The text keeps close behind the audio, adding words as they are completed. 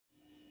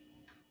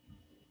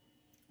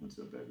What's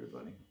up,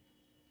 everybody?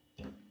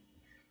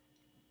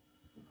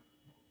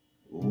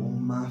 Oh,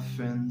 my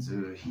friends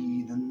are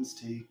heathens,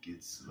 take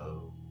it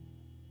slow.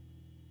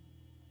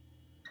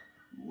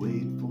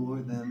 Wait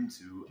for them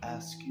to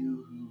ask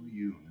you who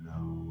you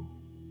know.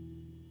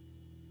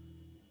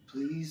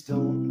 Please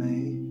don't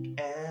make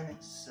any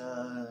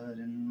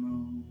sudden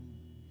moves.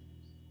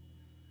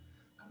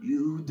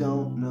 You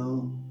don't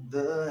know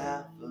the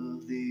half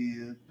of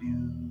the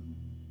abuse.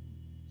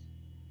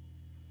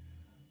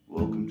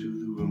 Welcome to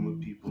the room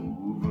of people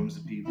who rooms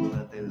of people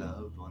that they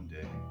loved one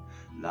day,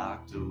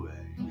 locked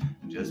away.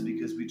 And just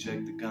because we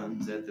check the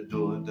guns at the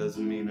door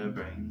doesn't mean our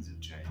brains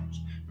have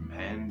changed from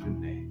hand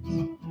grenades.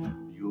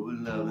 You're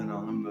loving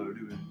on a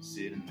murderer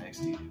sitting next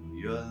to you.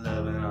 You're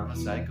loving on a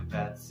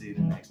psychopath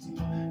sitting next to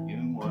you.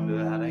 You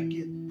wonder how'd I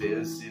get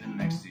there sitting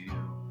next to you.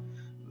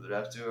 But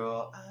after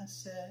all I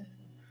said,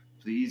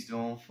 please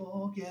don't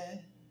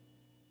forget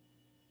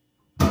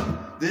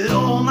that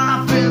all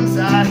my friends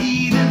are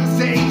heathens,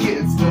 take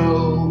it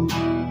slow.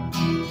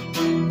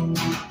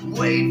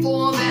 Wait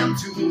for them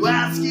to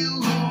ask you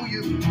who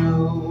you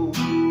know.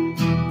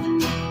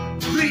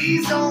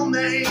 Please don't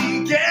make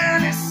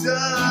any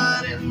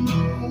sudden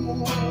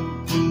move.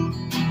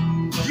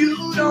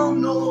 You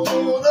don't know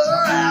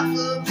the half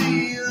of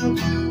the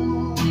abuse.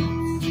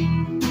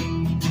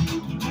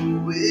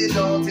 We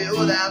don't deal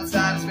with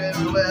outsiders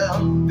very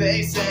well.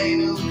 They say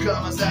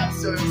newcomers have a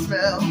certain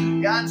smell.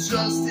 Got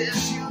trust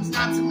issues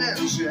not to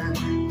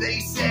mention. They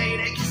say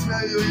they can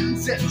smell your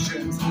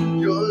intentions.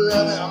 You're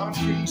loving on a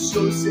free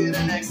show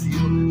sitting next to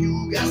you.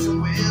 You got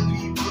some weird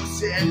people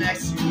sitting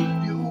next to you.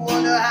 You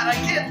wonder how to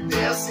get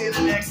there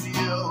sitting next to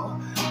you.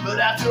 But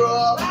after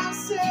all I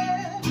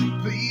said,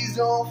 please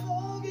don't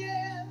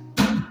forget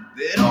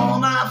that all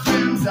my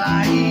friends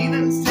are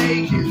heathens,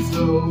 take it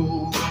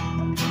slow.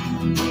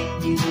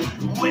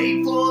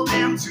 Wait for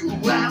them to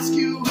ask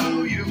you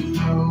who you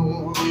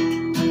know.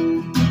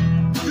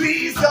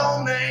 Please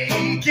don't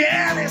make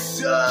any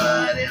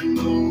sudden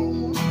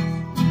move.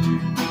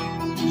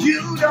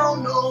 You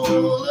don't know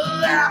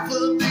the half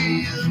of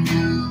the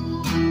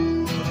abuse.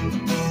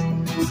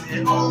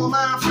 Said all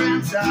my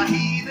friends are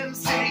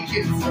heathens, take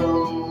it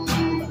slow.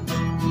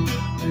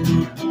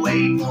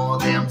 Wait for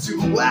them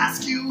to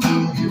ask you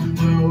who you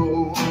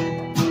know.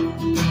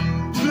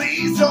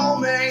 Please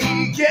don't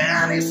make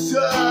any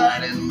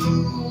sudden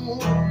move.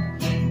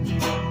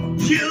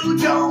 You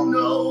don't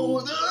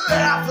know the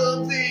half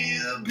of the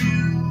abuse.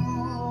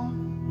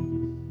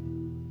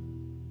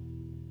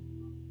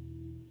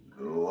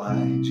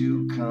 Why'd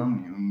you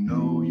come? You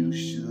know you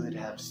should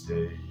have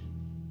stayed.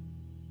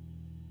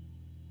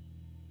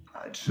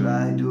 I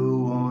tried to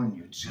warn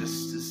you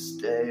just to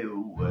stay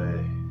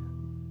away.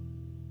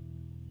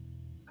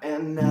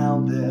 And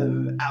now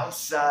they're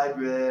outside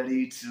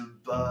ready to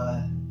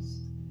bust.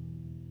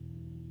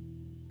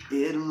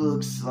 It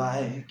looks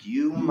like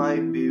you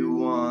might be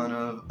one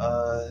of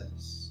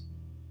us.